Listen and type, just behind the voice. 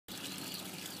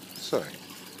So,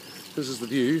 this is the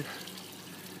view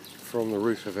from the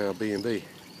roof of our B&B.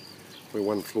 We're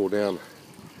one floor down.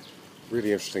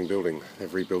 Really interesting building.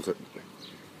 They've rebuilt it.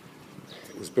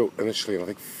 It was built initially in, I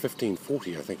think,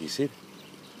 1540, I think he said.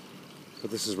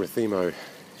 But this is Rethemo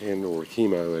or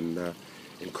Rethemo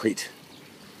in Crete.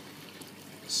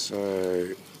 So,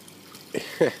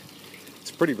 it's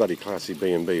a pretty bloody classy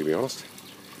B&B, to be honest.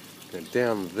 And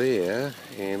down there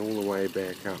and all the way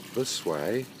back up this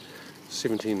way,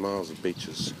 17 miles of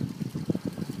beaches.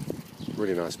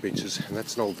 Really nice beaches. And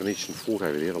that's an old Venetian fort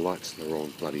over there. The light's in the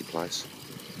wrong bloody place.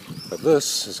 But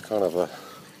this is kind of a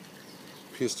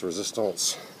pièce de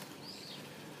résistance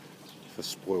for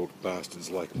spoiled bastards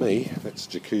like me. That's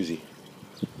jacuzzi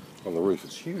on the roof.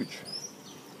 It's huge.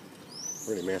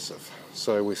 Really massive.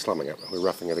 So we're slumming it. We're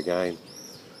roughing it again.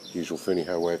 Usual Fernie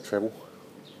Ho way of travel.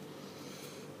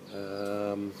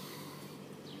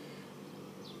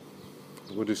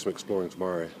 We'll do some exploring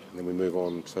tomorrow, and then we move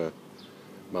on to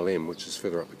Malem, which is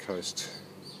further up the coast,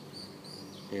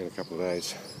 in a couple of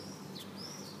days.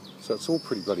 So it's all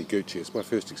pretty bloody Gucci. It's my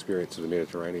first experience of the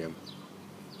Mediterranean,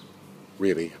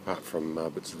 really, apart from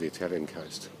bits of the Italian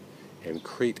coast. And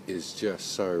Crete is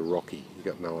just so rocky, you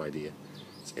got no idea.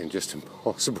 And just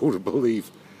impossible to believe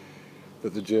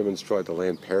that the Germans tried to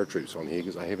land paratroops on here,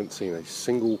 because I haven't seen a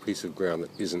single piece of ground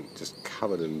that isn't just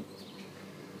covered in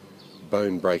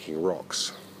bone-breaking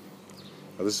rocks.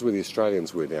 Now, this is where the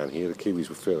Australians were down here. The Kiwis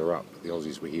were further up. The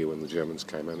Aussies were here when the Germans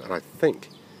came in. And I think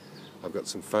I've got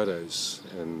some photos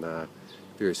in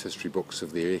various history books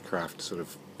of their aircraft sort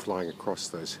of flying across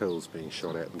those hills, being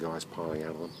shot at and guys piling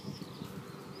out of them.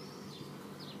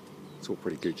 It's all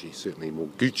pretty Gucci, certainly more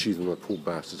Gucci than the poor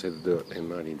bastards had to do it in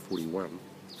 1941.